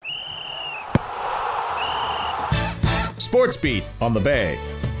Sports Beat on the Bay.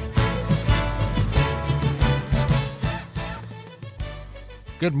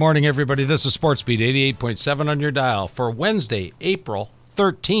 Good morning, everybody. This is Sports Beat 88.7 on your dial for Wednesday, April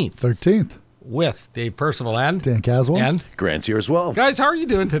 13th. With Dave Percival and Dan Caswell. And Grant's here as well. Guys, how are you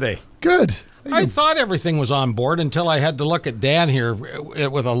doing today? Good. I thought everything was on board until I had to look at Dan here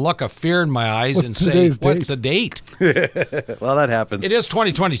with a look of fear in my eyes and say, what's the date? Well, that happens. It is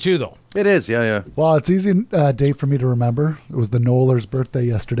 2022, though. It is, yeah. Well, it's easy date for me to remember. It was the Knowler's birthday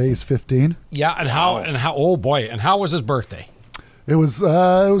yesterday. He's 15. Yeah, and how? Oh boy, and how was his birthday? It was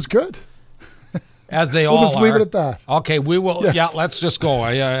good. As they all We'll just leave are. it at that. Okay, we will. Yes. Yeah, let's just go.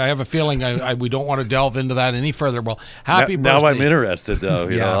 I have a feeling we don't want to delve into that any further. Well, happy birthday. Now I'm interested, though.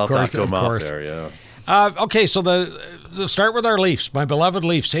 I'll talk to him out there. Yeah. Okay, so the start with our Leafs, my beloved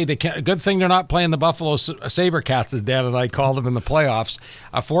Leafs. Hey, good thing they're not playing the Buffalo Sabercats, as Dan and I called them in the playoffs.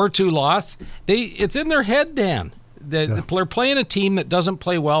 A 4-2 loss. It's in their head, Dan. They're playing a team that doesn't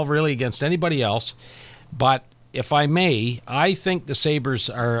play well really against anybody else, but if I may, I think the Sabres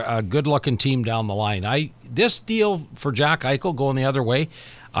are a good-looking team down the line. This deal for Jack Eichel going the other way,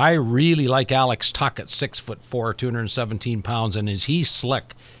 I really like Alex Tuch at 6'4", 217 pounds, and he's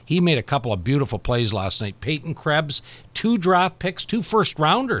slick. He made a couple of beautiful plays last night. Peyton Krebs, 2 draft picks, 2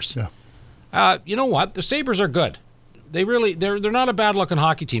 first-rounders. Yeah. You know what? The Sabres are good. They're not a bad-looking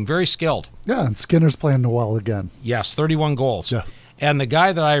hockey team. Very skilled. Yeah, and Skinner's playing well again. Yes, 31 goals. Yeah. And the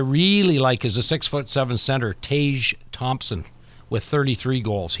guy that I really like is a 6'7" center, Tage Thompson, with 33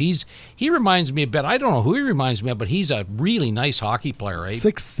 goals. He reminds me a bit. I don't know who he reminds me of, but he's a really nice hockey player, right?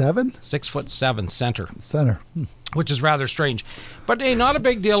 6'7"? 6'7" center. Center. Which is rather strange. But hey, not a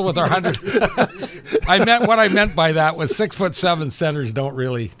big deal with our 100. What I meant by that was 6'7" centers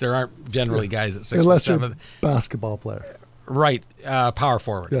there aren't generally guys at 6'7". Unless you're a basketball player. Right, power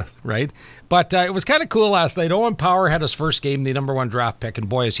forward. Yes. Right? But it was kind of cool last night. Owen Power had his first game, the number 1 draft pick, and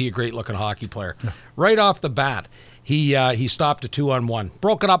boy, is he a great-looking hockey player. Yeah. Right off the bat, he stopped a 2-on-1,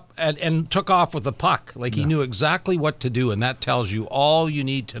 broke it up, and took off with the puck. He knew exactly what to do, and that tells you all you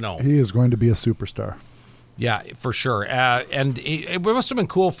need to know. He is going to be a superstar. Yeah, for sure. And it must have been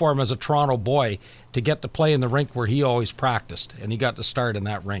cool for him as a Toronto boy to get to play in the rink where he always practiced, and he got to start in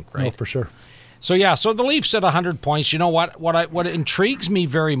that rink, right? Oh, for sure. So the Leafs at 100 points. You know what? What intrigues me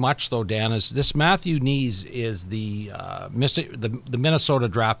very much, though, Dan, is this Matthew Knees is the Minnesota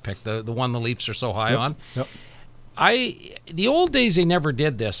draft pick, the one the Leafs are so high on. Yep. The old days they never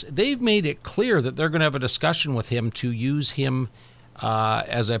did this. They've made it clear that they're going to have a discussion with him to use him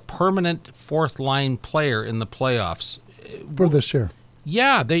as a permanent fourth line player in the playoffs for this year.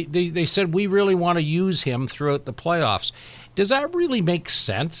 Yeah, they said we really want to use him throughout the playoffs. Does that really make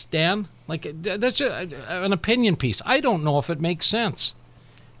sense, Dan? That's an opinion piece. I don't know if it makes sense.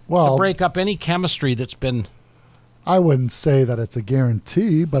 Well, to break up any chemistry that's been. I wouldn't say that it's a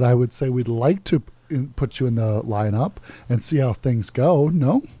guarantee, but I would say we'd like to put you in the lineup and see how things go.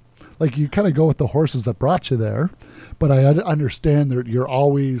 No, you kind of go with the horses that brought you there. But I understand that you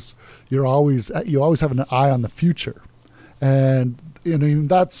always have an eye on the future, and.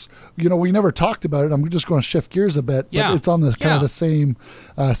 That's, we never talked about it. I'm just going to shift gears a bit, but it's on the kind of the same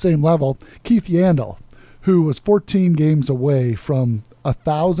level. Keith Yandel, who was 14 games away from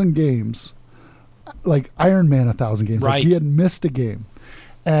 1,000 games, like Iron Man 1,000 games. Right. He had missed a game.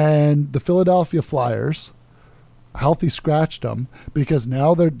 And the Philadelphia Flyers healthy scratched them because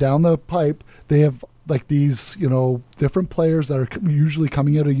now they're down the pipe. They have these, different players that are usually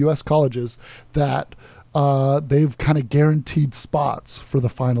coming out of U.S. colleges that they've kind of guaranteed spots for the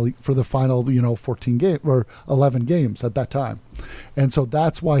final 14 game or 11 games at that time. And so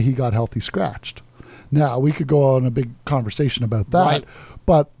that's why he got healthy scratched. Now we could go on a big conversation about that, right.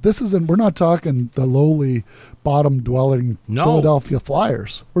 But we're not talking the lowly bottom dwelling Philadelphia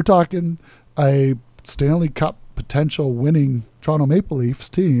Flyers. We're talking a Stanley Cup potential winning Toronto Maple Leafs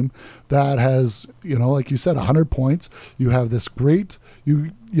team that has, like you said, 100 points. You have this great,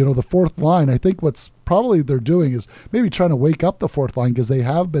 the fourth line. I think what's probably they're doing is maybe trying to wake up the fourth line because they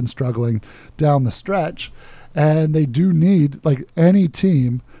have been struggling down the stretch. And they do need, any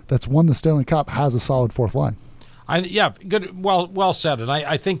team that's won the Stanley Cup has a solid fourth line. Good. Well said. And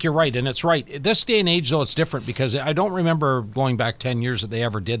I think you're right. And it's right. This day and age, though, it's different because I don't remember going back 10 years that they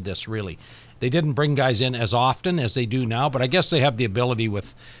ever did this, really. They didn't bring guys in as often as they do now, but I guess they have the ability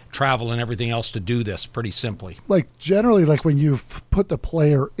with travel and everything else to do this pretty simply. Generally, when you put the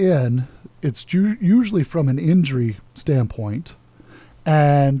player in, it's usually from an injury standpoint.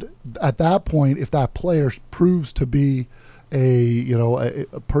 And at that point, if that player proves to be a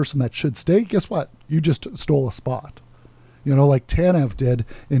person that should stay, guess what? You just stole a spot. like Tanev did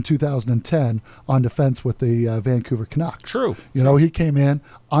in 2010 on defense with the Vancouver Canucks. True. He came in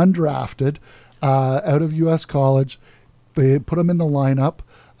undrafted, out of U.S. college. They put him in the lineup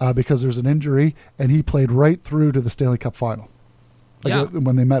because there's an injury, and he played right through to the Stanley Cup final.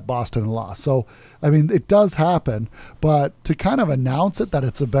 When they met Boston and lost. So, it does happen, but to kind of announce it that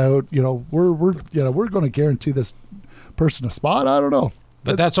it's about, we're going to guarantee this person a spot, I don't know.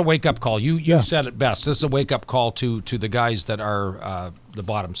 But that's a wake-up call. You said it best. This is a wake-up call to the guys that are the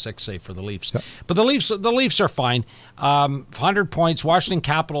bottom six, say, for the Leafs. Yeah. But the Leafs are fine. 100 points, Washington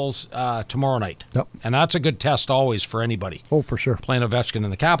Capitals tomorrow night. Yep. And that's a good test always for anybody. Oh, for sure. Playing Ovechkin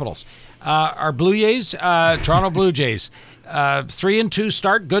and the Capitals. Our Blue Jays, Toronto Blue Jays, 3-2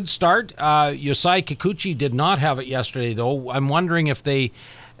 start, good start. Yosei Kikuchi did not have it yesterday, though. I'm wondering if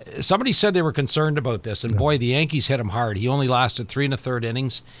somebody said they were concerned about this, and boy, the Yankees hit him hard. He only lasted 3 1/3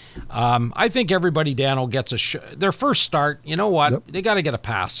 innings. I think everybody, Dano, gets their first start. You know what? Yep. They got to get a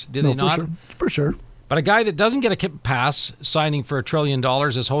pass. Do they not? For sure. But a guy that doesn't get a pass signing for $1 trillion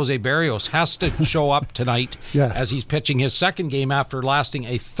is Jose Berrios. Has to show up tonight as he's pitching his second game after lasting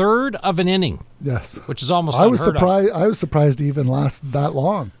a third of an inning. Yes. Which is almost unheard of. I was surprised he even lasted that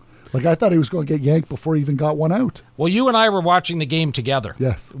long. I thought he was going to get yanked before he even got one out. Well, you and I were watching the game together.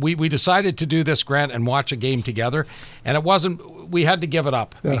 Yes. We decided to do this, Grant, and watch a game together. And it wasn't, we had to give it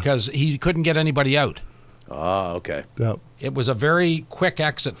up because he couldn't get anybody out. Ah, okay. Yep. It was a very quick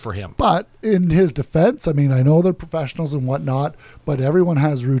exit for him. But in his defense, I know they're professionals and whatnot, but everyone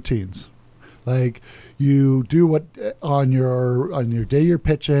has routines. You do what on your day you're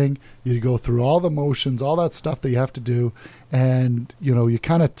pitching, you go through all the motions, all that stuff that you have to do, and you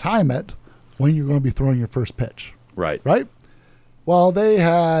kind of time it when you're going to be throwing your first pitch. Right. Right? Well, they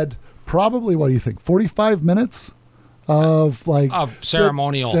had probably, what do you think, 45 minutes of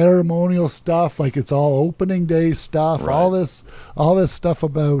ceremonial stuff, it's all opening day stuff, right. all this stuff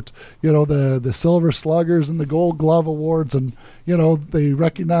about the Silver Sluggers and the Gold Glove Awards, and they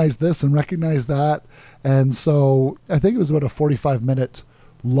recognize this and recognize that, and so I think it was about a 45-minute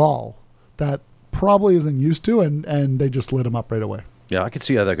lull that probably isn't used to, and they just lit him up right away. Yeah, I could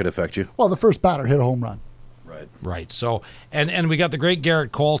see how that could affect you. Well, the first batter hit a home run. Right. So, and we got the great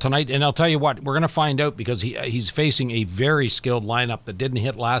Garrett Cole tonight, and I'll tell you what, we're going to find out because he's facing a very skilled lineup that didn't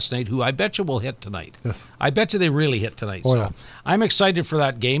hit last night, who I bet you will hit tonight. Yes. I bet you they really hit tonight. Oh, yeah. I'm excited for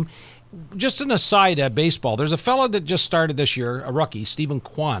that game. Just an aside at baseball, there's a fellow that just started this year, a rookie, Stephen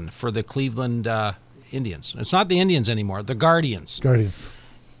Kwan, for the Cleveland Indians. It's not the Indians anymore, the Guardians.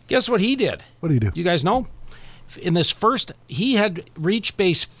 Guess what he did? What did he do? You guys know? In this he had reached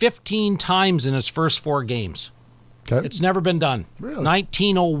base 15 times in his first 4 games. Okay. It's never been done. Really?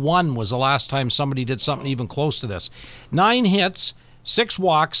 1901 was the last time somebody did something even close to this. 9 hits, 6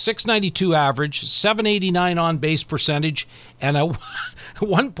 walks, 692 average, 789 on base percentage, and a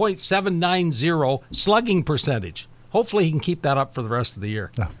 1.790 slugging percentage. Hopefully he can keep that up for the rest of the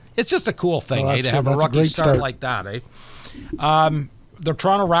year. Yeah. It's just a cool thing, to have a that's rookie a start like that, The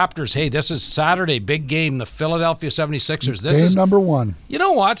Toronto Raptors, hey, this is Saturday, big game, the Philadelphia 76ers. This is number 1. You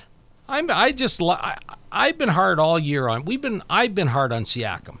know what? I've been hard all year on. I've been hard on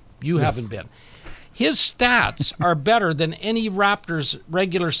Siakam. You haven't been. His stats are better than any Raptors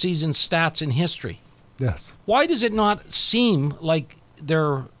regular season stats in history. Yes. Why does it not seem like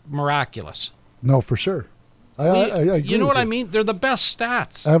they're miraculous? No, for sure. I agree. You know what I mean? They're the best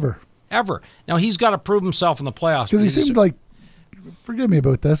stats ever. Now he's got to prove himself in the playoffs because he seemed like. Forgive me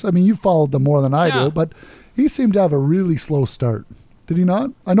about this. You followed them more than I do, but he seemed to have a really slow start. Did he not?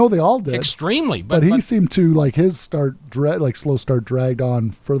 I know they all did. Extremely. But he seemed to, his start, slow start dragged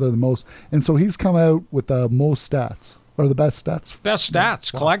on further than most. And so he's come out with the most stats, or the best stats. Best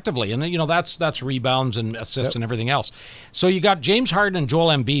stats collectively. And, that's rebounds and assists and everything else. So you got James Harden and Joel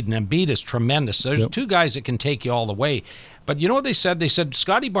Embiid, and Embiid is tremendous. There's 2 guys that can take you all the way. But you know what they said? They said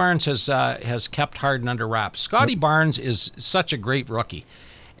Scotty Barnes has kept Harden under wraps. Scotty Barnes is such a great rookie.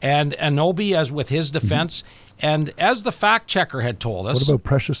 And Anunoby, as with his defense, and as the fact checker had told us. What about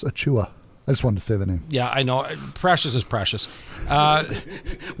Precious Achiuwa? I just wanted to say the name. Yeah, I know. Precious is precious.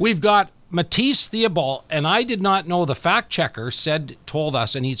 We've got Matisse Thybulle, and I did not know, the fact checker told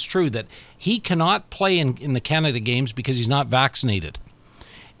us, and it's true, that he cannot play in the Canada games because he's not vaccinated.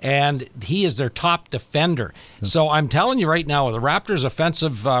 And he is their top defender. Yeah. So I'm telling you right now, the Raptors'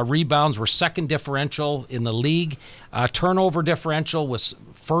 offensive rebounds were second differential in the league. Turnover differential was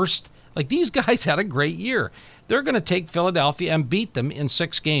first. These guys had a great year. They're going to take Philadelphia and beat them in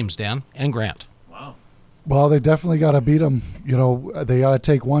 6 games, Dan and Grant. Wow. Well, they definitely got to beat them. They got to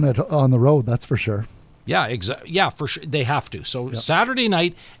take one on the road, that's for sure. Yeah, yeah, for sure. They have to. So Saturday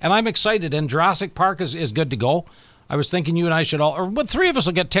night, and I'm excited, and Jurassic Park is good to go. I was thinking you and I should but 3 of us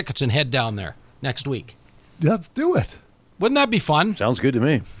will get tickets and head down there next week. Let's do it. Wouldn't that be fun? Sounds good to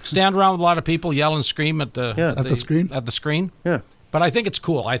me. Stand around with a lot of people, yell and scream at the screen. At the screen. Yeah. But I think it's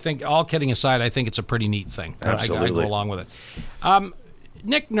cool. I think, all kidding aside, I think it's a pretty neat thing. Absolutely. I go along with it.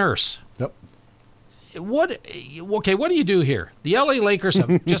 Nick Nurse. Yep. What do you do here? The LA Lakers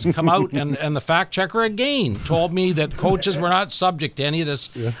have just come out, and the fact checker again told me that coaches were not subject to any of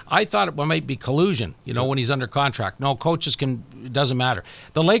this. Yeah. I thought it might be collusion, when he's under contract. No, coaches it doesn't matter.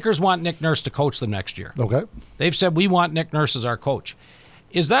 The Lakers want Nick Nurse to coach them next year. Okay. They've said, we want Nick Nurse as our coach.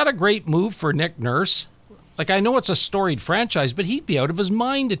 Is that a great move for Nick Nurse? Like, I know it's a storied franchise, but he'd be out of his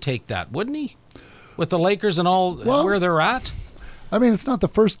mind to take that, wouldn't he? With the Lakers and all where they're at? I mean, it's not the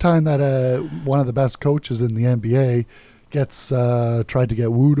first time that one of the best coaches in the NBA gets tried to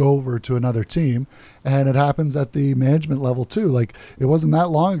get wooed over to another team, and it happens at the management level too. Like, it wasn't that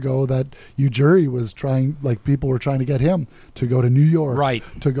long ago that Ujiri was people were trying to get him to go to New York, right,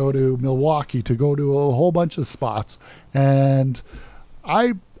 to go to Milwaukee, to go to a whole bunch of spots. And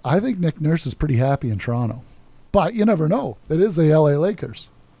I think Nick Nurse is pretty happy in Toronto, but you never know. It is the LA Lakers.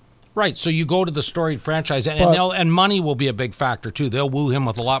 Right, so you go to the storied franchise, and money will be a big factor too. They'll woo him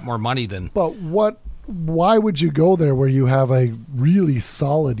with a lot more money than. But why would you go there where you have a really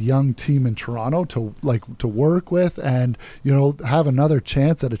solid young team in Toronto to work with, and have another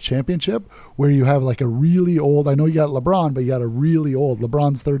chance at a championship where you have like a really old? I know you got LeBron, but you got a really old.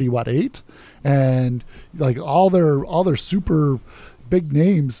 LeBron's 8, and like all their super big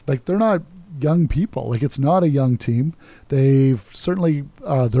names, like they're not young people. Like, it's not a young team. They've certainly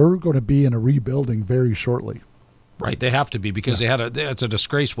they're going to be in a rebuilding very shortly. Right, they have to be, because it's a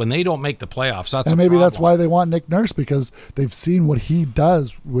disgrace when they don't make the playoffs. And maybe that's why they want Nick Nurse, because they've seen what he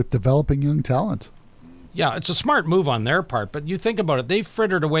does with developing young talent. Yeah, it's a smart move on their part, but you think about it, they've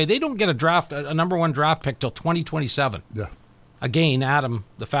frittered away. They don't get a number 1 draft pick till 2027. Yeah. Again, Adam,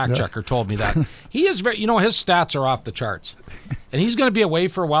 the fact checker, told me that. He is very, his stats are off the charts. And he's going to be away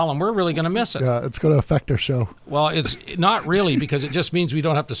for a while, and we're really going to miss it. Yeah, it's going to affect our show. Well, it's not really, because it just means we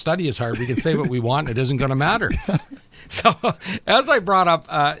don't have to study as hard. We can say what we want, and it isn't going to matter. So, as I brought up,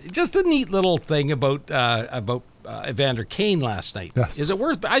 just a neat little thing about Evander Kane last night. Yes. Is it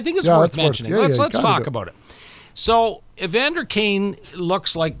worth? I think it's worth mentioning. Let's talk about it. So, Evander Kane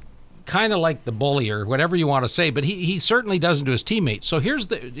looks kind of like the bully, or whatever you want to say, but he certainly doesn't to his teammates. So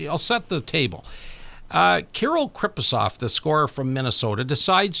I'll set the table. Kirill Kaprizov, the scorer from Minnesota,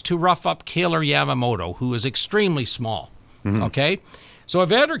 decides to rough up Kailer Yamamoto, who is extremely small. Mm-hmm. Okay? So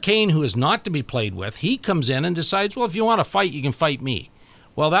Evander Kane, who is not to be played with, he comes in and decides, well, if you want to fight, you can fight me.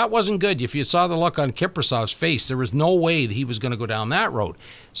 Well, that wasn't good. If you saw the look on Kaprizov's face, there was no way that he was going to go down that road.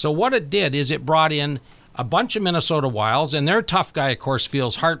 So what it did is it brought in a bunch of Minnesota Wilds, and their tough guy, of course,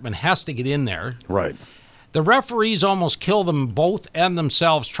 feels Hartman has to get in there. Right. The referees almost kill them both and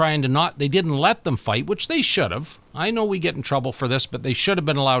themselves they didn't let them fight, which they should have. I know we get in trouble for this, but they should have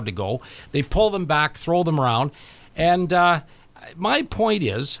been allowed to go. They pull them back, throw them around. And my point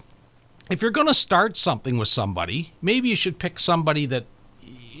is, if you're going to start something with somebody, maybe you should pick somebody that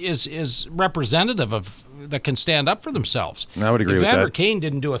is representative of, that can stand up for themselves. I would agree with that. Evander Kane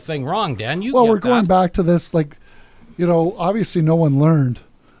didn't do a thing wrong, Dan. We're going back to this, obviously no one learned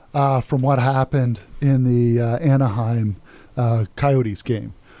from what happened in the Anaheim Coyotes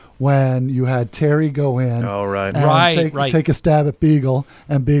game when you had Terry go in and take a stab at Beagle,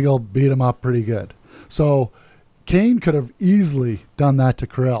 and Beagle beat him up pretty good. So Kane could have easily done that to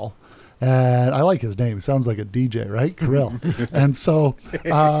Kirill. And I like his name. He sounds like a DJ, right? Kirill. And so,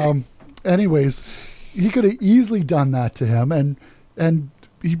 anyways, he could have easily done that to him, and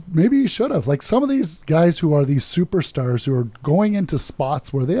maybe he should have. Like, some of these guys who are these superstars who are going into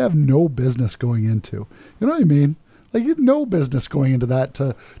spots where they have no business going into. You know what I mean? Like, you had no business going into that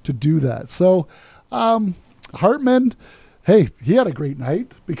to do that. So, Hartman, hey, he had a great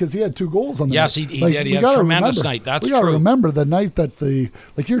night because he had 2 goals on the night. Yes, he did. He had a tremendous night. That's true. We got to remember the night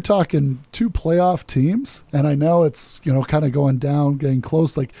that you're talking 2 playoff teams, and I know it's, kind of going down, getting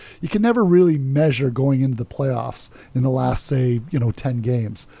close. Like, you can never really measure going into the playoffs in the last, say, 10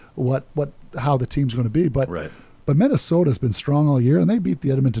 games, how the team's going to be. But Minnesota's been strong all year, and they beat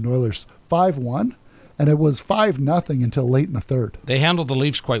the Edmonton Oilers 5-1. And it was 5-0 until late in the third. They handled the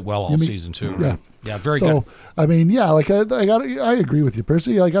Leafs quite well all season too. Yeah, very good. So I mean, I agree with you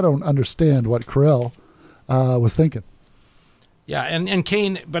personally. Like, I don't understand what Kirill was thinking. Yeah, and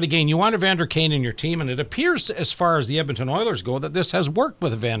Kane. But again, you want Evander Kane in your team, and it appears, as far as the Edmonton Oilers go, that this has worked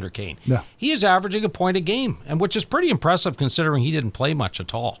with Evander Kane. Yeah, he is averaging a point a game, and which is pretty impressive considering he didn't play much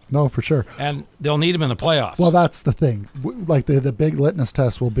at all. No, for sure. And they'll need him in the playoffs. Well, that's the thing. Like, the big litmus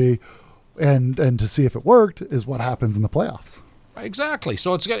test will be, And to see if it worked is what happens in the playoffs. Exactly.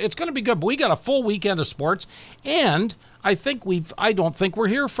 So it's going to be good. But we got a full weekend of sports, and I don't think we're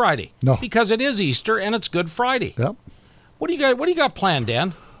here Friday. No, because it is Easter and it's Good Friday. Yep. What do you got planned,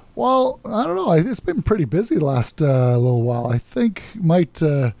 Dan? Well, I don't know. It's been pretty busy the last little while. I think might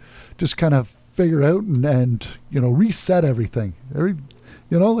just kind of figure out and reset everything.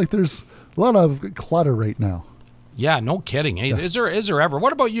 There's a lot of clutter right now. Yeah, no kidding. Hey, yeah. Is there ever?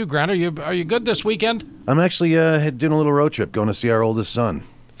 What about you, Grant? Are you good this weekend? I'm actually doing a little road trip, going to see our oldest son.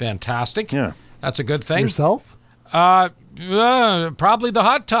 Fantastic. Yeah, that's a good thing. Yourself? Probably the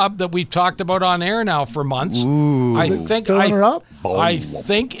hot tub that we've talked about on air now for months. Ooh. I think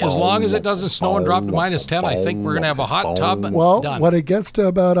as long as it doesn't snow and drop to -10, I think we're going to have a hot tub done. When it gets to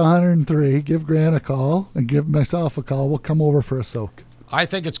about 103, give Grant a call and give myself a call. We'll come over for a soak. I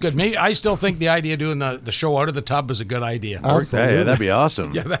think it's good. I still think the idea of doing the show out of the tub is a good idea. Absolutely. Yeah, that'd be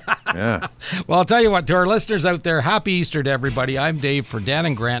awesome. Yeah. Well, I'll tell you what, to our listeners out there, happy Easter to everybody. I'm Dave for Dan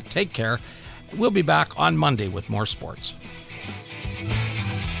and Grant. Take care. We'll be back on Monday with more sports.